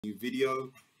new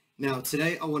video. Now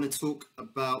today I want to talk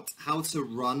about how to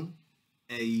run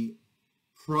a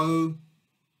pro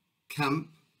camp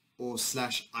or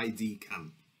 /ID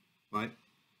camp, right?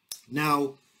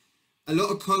 Now a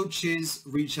lot of coaches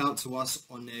reach out to us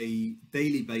on a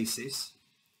daily basis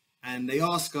and they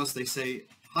ask us, they say,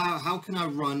 how can I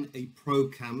run a pro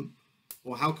camp,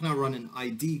 or how can I run an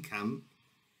ID camp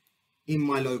in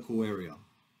my local area?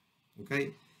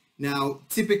 Okay, now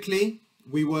typically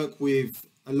we work with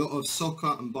a lot of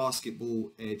soccer and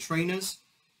basketball trainers,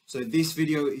 so this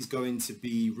video is going to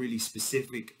be really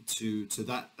specific to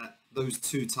those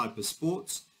two type of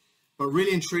sports. But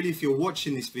really and truly, if you're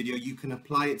watching this video, you can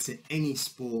apply it to any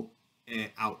sport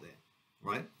out there,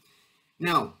 right?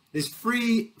 Now there's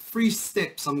three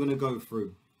steps I'm going to go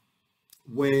through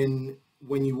when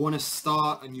you want to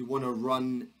start and you want to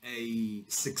run a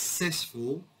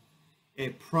successful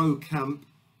pro camp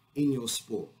in your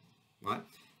sport, right?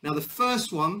 Now the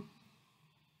first one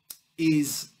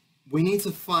is we need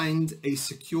to find a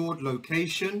secured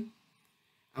location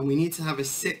and we need to have a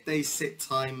set day, set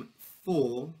time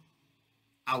for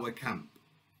our camp,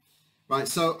 right?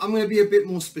 So I'm going to be a bit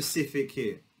more specific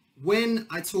here. When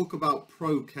I talk about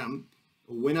pro camp,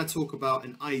 or when I talk about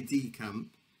an ID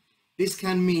camp, this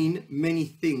can mean many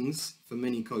things for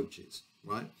many coaches,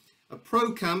 right? A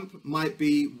pro camp might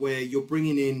be where you're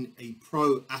bringing in a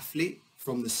pro athlete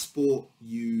from the sport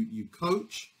you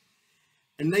coach,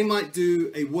 and they might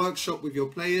do a workshop with your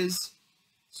players.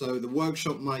 So the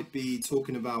workshop might be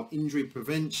talking about injury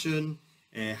prevention,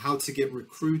 how to get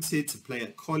recruited to play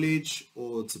at college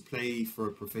or to play for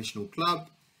a professional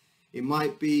club. It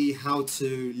might be how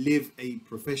to live a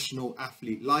professional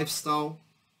athlete lifestyle,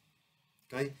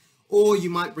 okay? Or you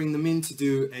might bring them in to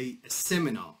do a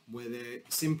seminar where they're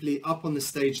simply up on the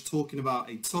stage talking about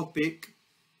a topic,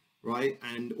 right?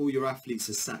 And all your athletes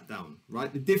are sat down,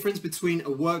 right? The difference between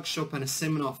a workshop and a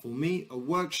seminar for me, a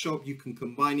workshop, you can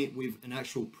combine it with an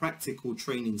actual practical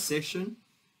training session,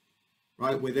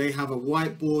 right? Where they have a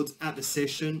whiteboard at the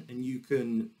session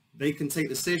and they can take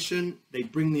the session, they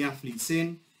bring the athletes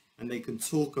in and they can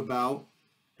talk about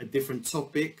a different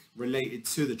topic related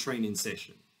to the training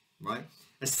session, right?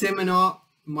 A seminar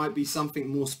might be something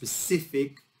more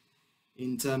specific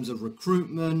in terms of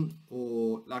recruitment,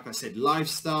 or like I said,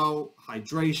 lifestyle,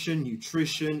 hydration,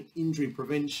 nutrition, injury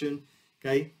prevention,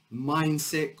 okay,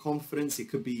 mindset, confidence. It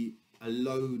could be a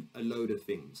load of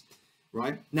things,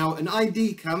 right? Now an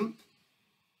ID camp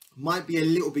might be a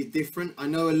little bit different. I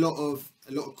know a lot of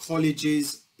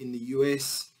colleges in the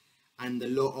US and a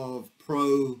lot of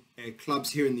pro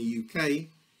clubs here in the UK,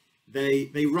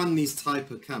 they run these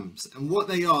type of camps, and what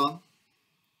they are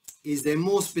is they're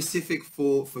more specific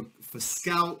for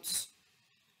scouts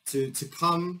to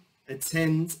come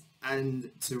attend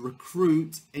and to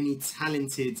recruit any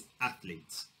talented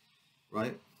athletes,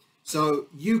 right? So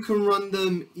you can run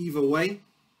them either way,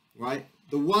 right?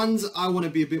 The ones I want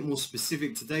to be a bit more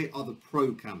specific today are the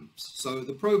pro camps. So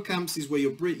the pro camps is where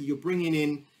you're bringing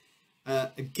in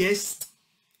a guest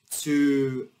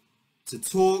to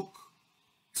talk,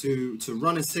 to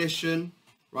run a session,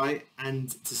 right,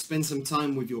 and to spend some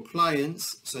time with your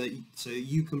clients so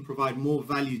you can provide more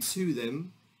value to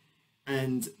them,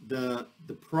 and the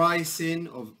pricing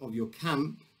of your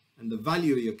camp and the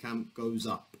value of your camp goes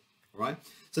up. All right,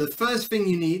 so the first thing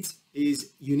you need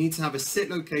is you need to have a set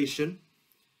location.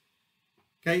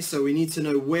 Okay, so we need to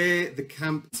know where the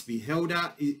camp is to be held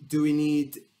at. Do we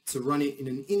need to run it in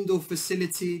an indoor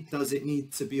facility? Does it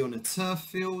need to be on a turf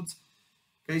field?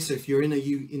 Okay, so if you're in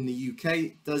the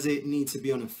UK, does it need to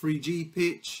be on a 3G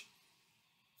pitch?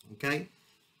 Okay.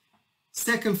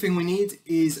 Second thing we need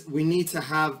is we need to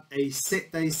have a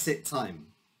set day, set time.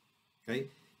 Okay.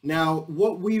 Now,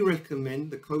 what we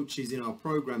recommend the coaches in our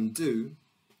program do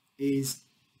is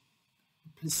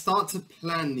start to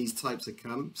plan these types of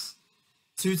camps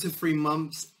 2 to 3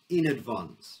 months in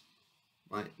advance.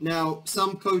 Right. Now,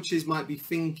 some coaches might be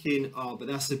thinking, oh, but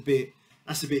that's a bit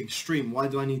extreme. Why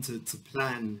do I need to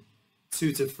plan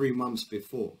 2 to 3 months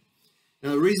before?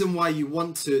 Now, the reason why you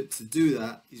want to do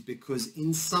that is because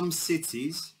in some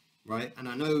cities, right, and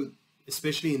I know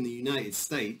especially in the United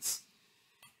States,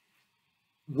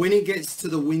 when it gets to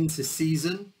the winter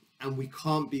season and we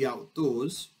can't be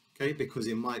outdoors, okay, because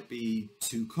it might be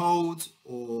too cold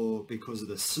or because of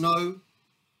the snow,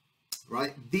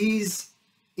 right, these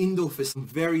indoor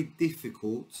facilities are very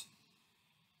difficult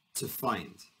to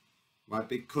find, right,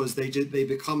 because they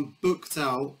become booked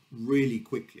out really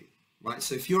quickly, right?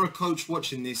 So if you're a coach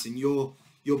watching this and you're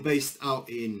based out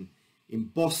in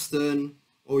Boston,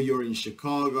 or you're in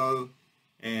Chicago,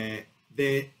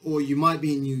 or you might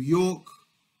be in New York,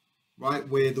 right,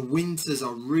 where the winters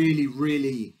are really,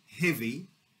 really heavy,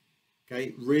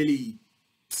 okay, really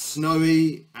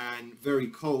snowy and very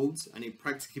cold, and it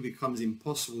practically becomes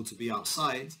impossible to be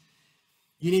outside,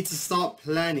 you need to start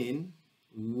planning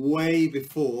way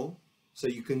before so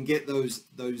you can get those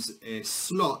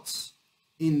slots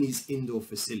in these indoor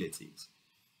facilities.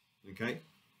 Okay,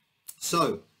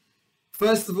 so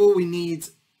first of all, we need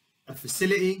a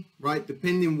facility, right,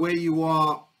 depending where you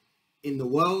are in the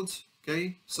world.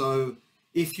 Okay, so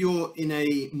if you're in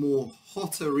a more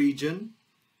hotter region,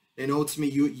 then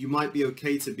ultimately you might be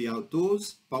okay to be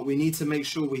outdoors, but we need to make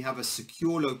sure we have a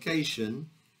secure location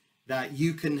that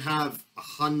you can have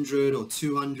 100 or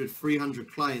 200,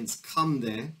 300 clients come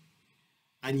there,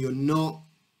 and you're not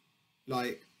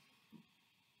like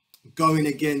going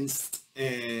against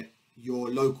your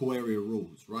local area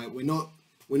rules, right? We're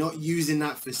not using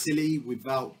that facility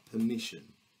without permission.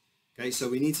 Okay, so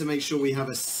we need to make sure we have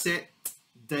a set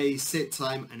day, set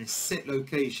time, and a set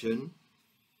location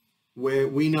where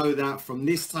we know that from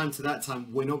this time to that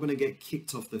time, we're not going to get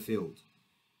kicked off the field,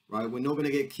 right? We're not going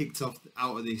to get kicked off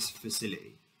out of this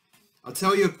facility. I'll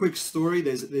tell you a quick story.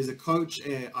 There's a coach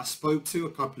I spoke to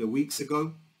a couple of weeks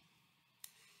ago,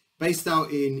 based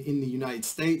out in the United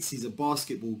States. He's a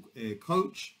basketball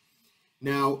coach.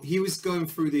 Now, he was going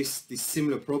through this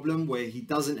similar problem where he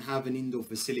doesn't have an indoor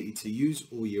facility to use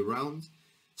all year round.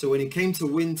 So when it came to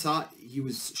winter, he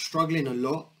was struggling a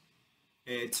lot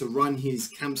to run his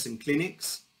camps and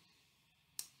clinics.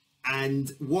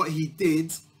 And what he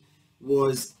did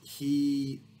was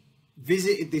he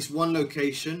visited this one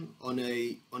location on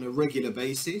a regular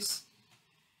basis.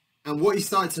 And what he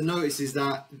started to notice is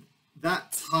that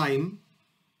time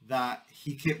that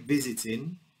he kept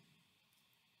visiting,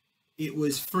 it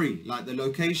was free. Like the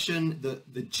location,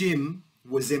 the gym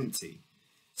was empty.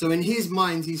 So in his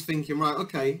mind, he's thinking, right,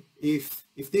 okay, if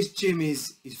this gym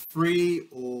is free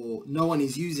or no one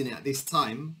is using it at this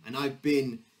time, and I've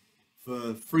been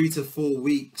for 3 to 4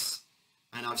 weeks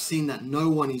and I've seen that no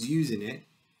one is using it,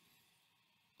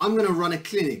 I'm going to run a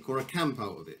clinic or a camp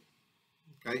out of it.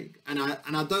 Okay, and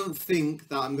I don't think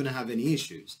that I'm going to have any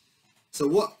issues. So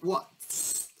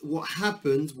what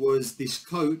happened was this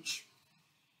coach,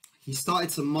 he started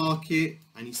to market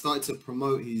and he started to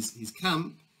promote his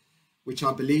camp, which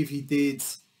I believe he did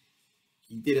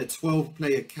a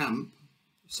 12-player camp.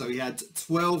 So he had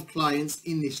 12 clients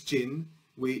in this gym,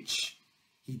 which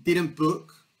he didn't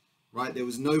book, right? There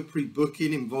was no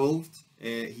pre-booking involved.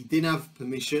 He didn't have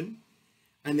permission.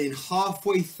 And then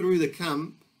halfway through the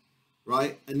camp,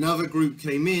 right, another group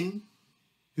came in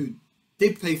who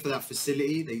did pay for that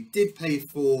facility. They did pay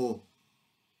for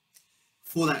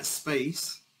that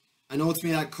space. And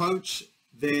ultimately that coach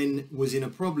then was in a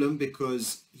problem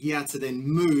because he had to then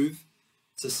move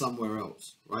to somewhere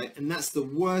else, right? And that's the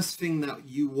worst thing that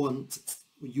you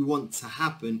want to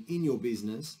happen in your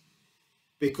business,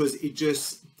 because it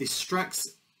just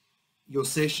distracts your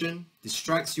session,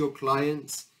 distracts your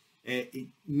clients. It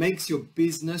makes your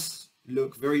business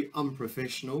look very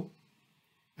unprofessional,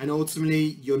 and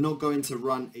ultimately you're not going to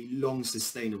run a long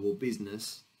sustainable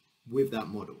business with that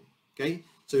model. Okay,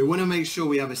 so we want to make sure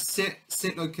we have a set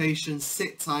location,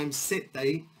 set time, set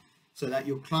date, so that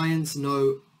your clients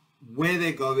know where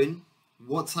they're going,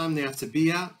 what time they have to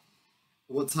be at,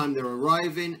 what time they're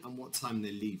arriving, and what time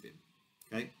they're leaving.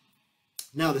 Okay,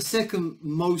 now the second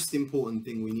most important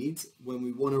thing we need when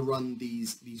we want to run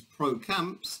these pro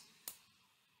camps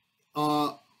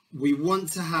are, we want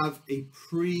to have a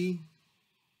pre-payment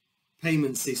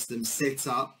system set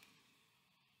up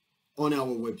on our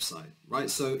website, right?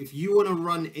 So if you want to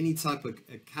run any type of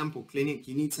a camp or clinic,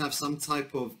 you need to have some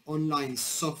type of online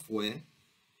software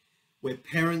where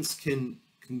parents can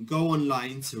go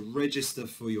online to register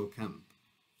for your camp.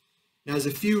 Now, there's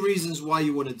a few reasons why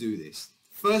you want to do this.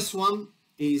 First one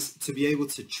is to be able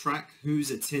to track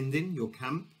who's attending your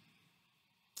camp,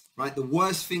 right? The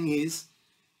worst thing is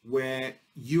where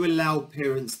you allow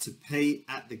parents to pay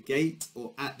at the gate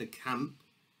or at the camp,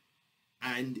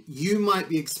 and you might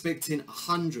be expecting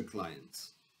 100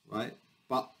 clients, right?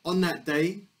 But on that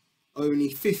day, only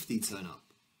 50 turn up,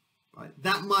 right?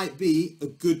 That might be a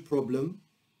good problem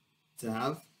to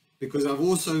have, because I've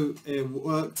also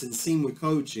worked and seen with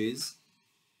coaches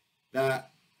that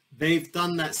they've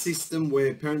done that system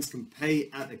where parents can pay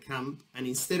at the camp, and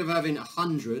instead of having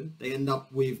 100, they end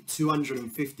up with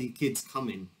 250 kids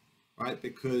coming, right?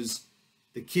 Because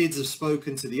the kids have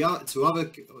spoken to their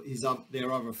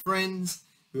other friends,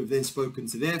 who have then spoken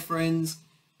to their friends,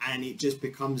 and it just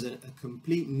becomes a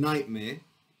complete nightmare,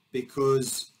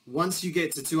 because once you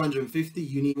get to 250,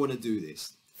 you want to do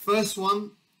this. First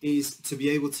one is to be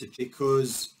able to,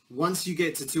 because once you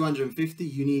get to 250,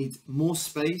 you need more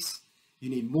space, you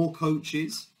need more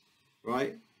coaches,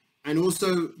 right? And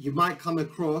also you might come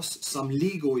across some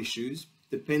legal issues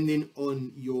depending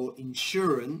on your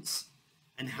insurance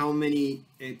and how many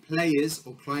players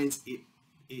or clients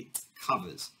it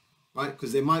covers, right?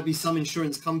 Because there might be some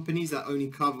insurance companies that only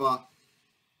cover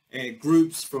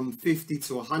groups from 50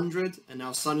 to 100, and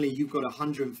now suddenly you've got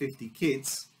 150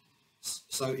 kids.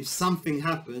 So if something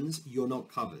happens, you're not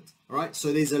covered. All right.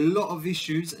 So there's a lot of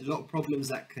issues, a lot of problems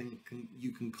that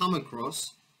you can come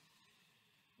across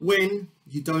when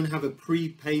you don't have a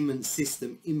prepayment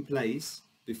system in place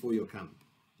before your camp.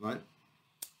 Right.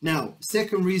 Now,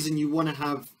 second reason you want to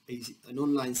have an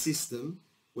online system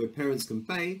where parents can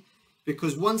pay,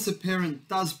 because once a parent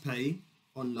does pay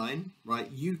online, right,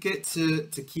 you get to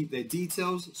keep their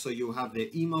details. So you'll have their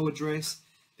email address,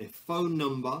 their phone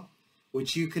number,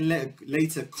 which you can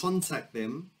later contact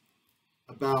them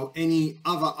about any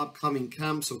other upcoming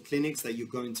camps or clinics that you're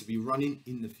going to be running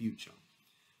in the future.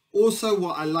 Also,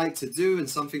 what I like to do, and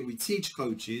something we teach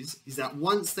coaches, is that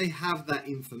once they have that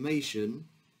information,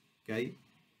 okay,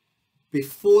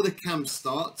 before the camp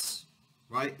starts,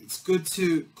 right, it's good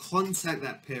to contact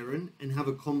that parent and have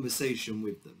a conversation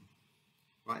with them,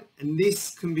 right? And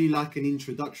this can be like an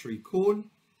introductory call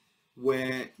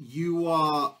where you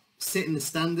are setting the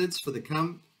standards for the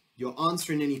camp, you're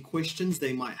answering any questions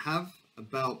they might have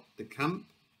about the camp,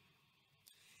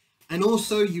 and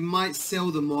also you might sell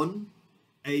them on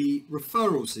a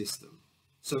referral system.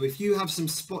 So if you have some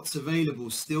spots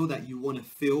available still that you want to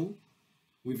fill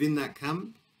within that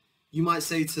camp, you might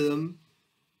say to them,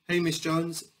 hey, Miss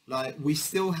Jones, like, we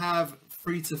still have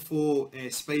 3 to 4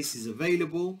 spaces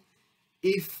available.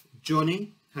 If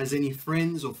Johnny has any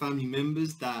friends or family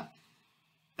members that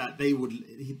he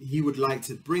would like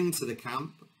to bring to the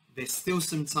camp, there's still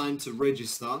some time to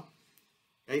register.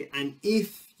 Okay, and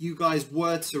if you guys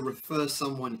were to refer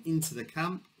someone into the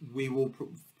camp, we will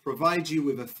provide you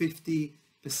with a 50%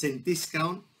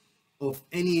 discount of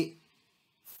any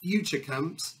future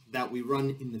camps that we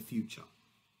run in the future.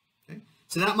 Okay,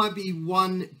 so that might be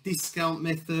one discount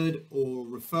method or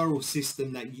referral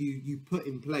system that you put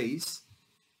in place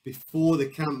before the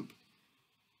camp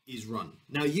is run.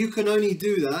 Now, you can only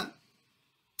do that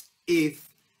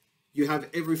if you have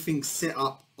everything set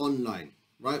up online,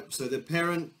 right? So the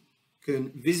parent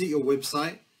can visit your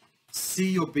website, see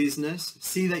your business,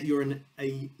 see that you're in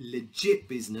a legit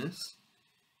business.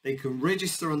 They can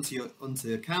register onto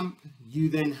your camp. You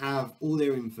then have all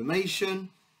their information,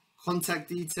 contact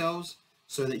details,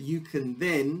 so that you can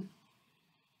then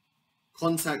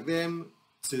contact them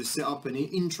to set up an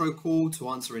intro call to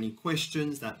answer any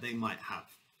questions that they might have.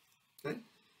 Okay.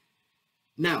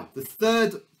 Now, the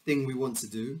third thing we want to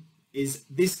do is,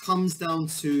 this comes down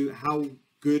to how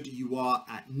good you are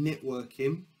at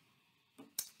networking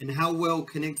and how well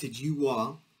connected you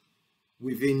are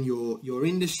within your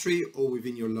industry or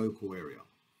within your local area.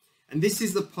 And this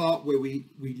is the part where we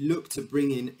look to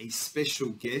bring in a special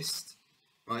guest,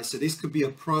 right? So this could be a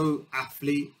pro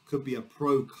athlete, could be a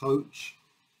pro coach.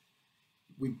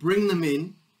 We bring them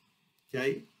in,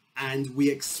 okay, and we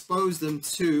expose them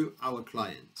to our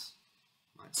clients.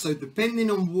 Right? So depending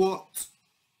on what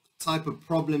type of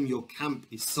problem your camp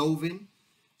is solving,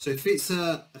 so if it's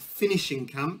a finishing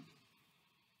camp,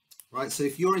 right? So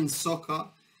if you're in soccer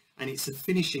and it's a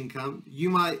finishing camp,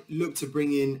 you might look to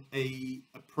bring in a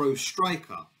pro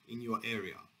striker in your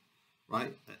area,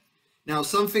 right? Now,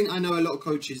 something I know a lot of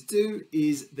coaches do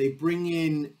is they bring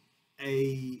in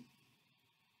a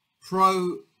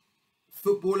pro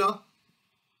footballer.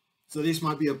 So this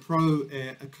might be a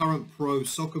current pro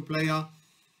soccer player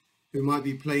who might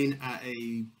be playing at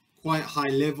a quite high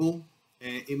level.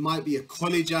 It might be a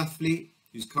college athlete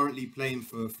who's currently playing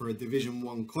for a Division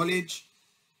 1 college,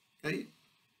 okay?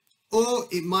 Or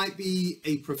it might be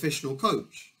a professional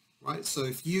coach, right? So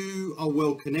if you are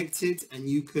well connected and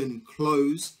you can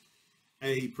close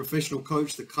a professional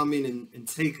coach to come in and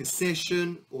take a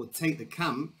session or take the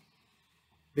camp,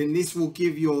 then this will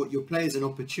give your players an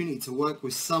opportunity to work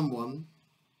with someone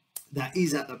that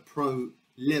is at the pro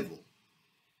level.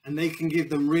 And they can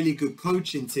give them really good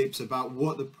coaching tips about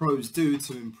what the pros do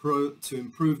to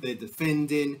improve their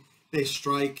defending, their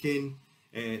striking,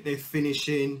 their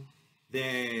finishing,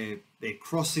 their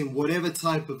crossing, whatever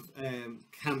type of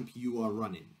camp you are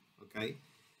running. Okay,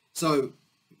 so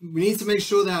we need to make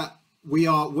sure that we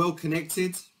are well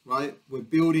connected, right? We're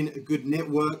building a good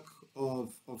network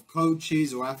of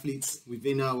coaches or athletes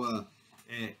within our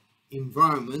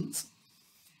environment.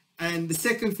 And the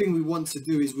second thing we want to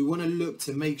do is we want to look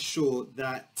to make sure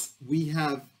that we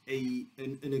have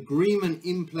an agreement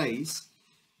in place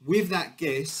with that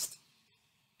guest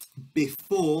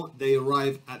before they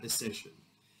arrive at the session.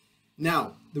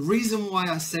 Now, the reason why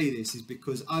I say this is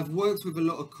because I've worked with a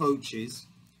lot of coaches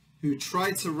who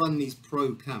try to run these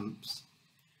pro camps,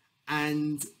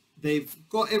 and they've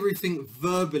got everything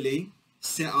verbally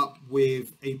set up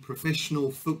with a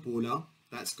professional footballer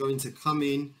that's going to come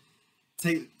in,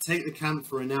 take the camp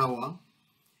for an hour,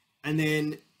 and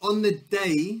then on the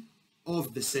day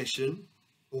of the session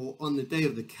or on the day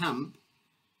of the camp,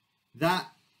 that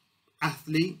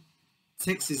athlete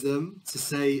texts them to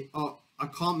say, oh, I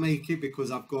can't make it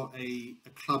because I've got a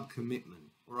club commitment,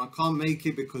 or I can't make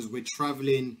it because we're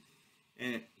traveling,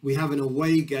 we have an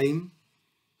away game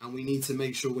and we need to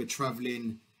make sure we're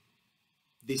traveling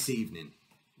this evening,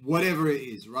 whatever it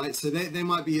is, right? So there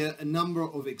might be a number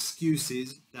of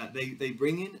excuses that they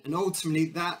bring in, and ultimately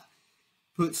that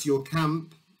puts your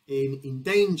camp in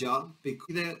danger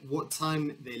because what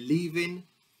time they're leaving,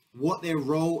 what their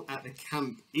role at the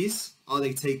camp is. Are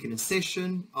they taking a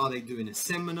session? Are they doing a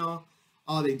seminar?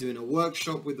 Are they doing a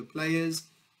workshop with the players?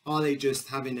 Are they just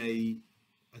having a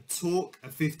talk, a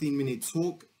 15-minute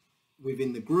talk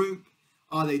within the group?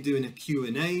 Are they doing a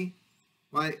Q&A?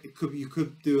 Right? You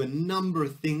could do a number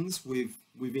of things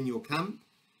within your camp.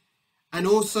 And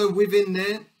also within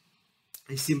there,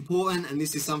 it's important, and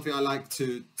this is something I like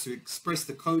to express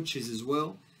to coaches as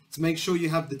well, to make sure you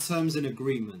have the terms and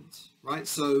agreement, right?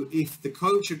 So if the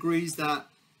coach agrees that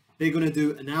they're going to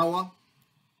do an hour,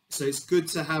 so it's good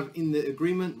to have in the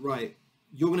agreement, right,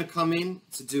 you're going to come in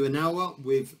to do an hour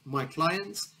with my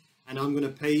clients and I'm going to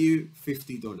pay you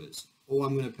 $50 or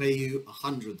I'm going to pay you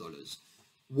 $100,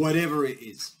 whatever it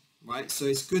is, right? So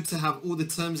it's good to have all the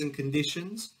terms and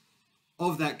conditions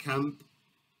of that camp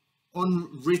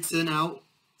written out,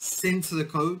 sent to the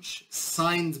coach,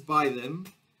 signed by them.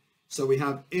 So we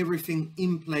have everything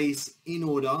in place in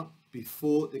order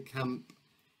before the camp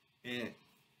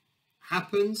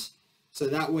happens. So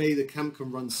that way the camp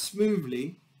can run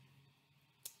smoothly.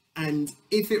 And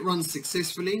if it runs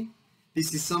successfully,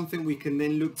 this is something we can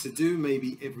then look to do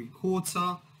maybe every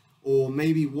quarter or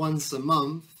maybe once a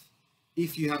month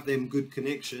if you have them good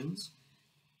connections.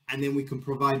 And then we can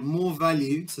provide more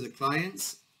value to the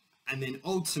clients. And then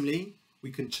ultimately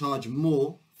we can charge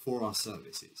more for our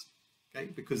services, okay?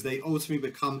 Because they ultimately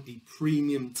become a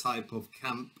premium type of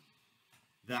camp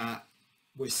that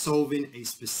we're solving a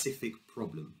specific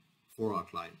problem for our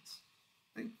clients,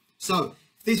 okay? So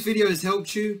if this video has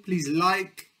helped you, please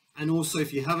like, and also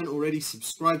if you haven't already,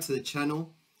 subscribe to the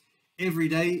channel. Every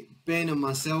day, Ben and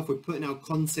myself, we're putting out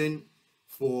content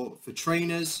for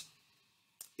trainers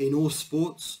in all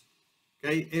sports.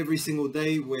 Okay, every single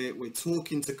day we're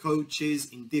talking to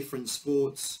coaches in different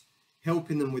sports,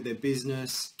 helping them with their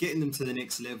business, getting them to the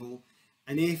next level.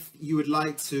 And if you would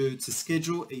like to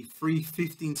schedule a free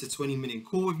 15 to 20 minute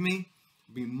call with me,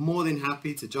 I'd be more than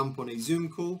happy to jump on a Zoom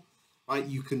call. Right,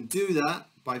 you can do that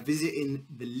by visiting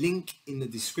the link in the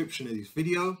description of this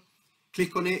video.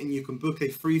 Click on it and you can book a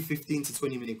free 15 to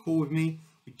 20 minute call with me.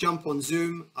 We jump on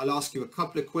Zoom. I'll ask you a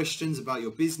couple of questions about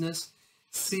your business,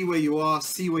 see where you are,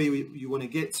 see where you want to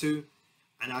get to,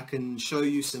 and I can show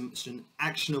you some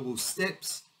actionable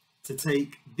steps to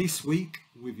take this week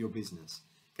with your business.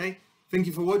 Okay, thank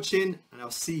you for watching, and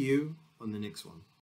I'll see you on the next one.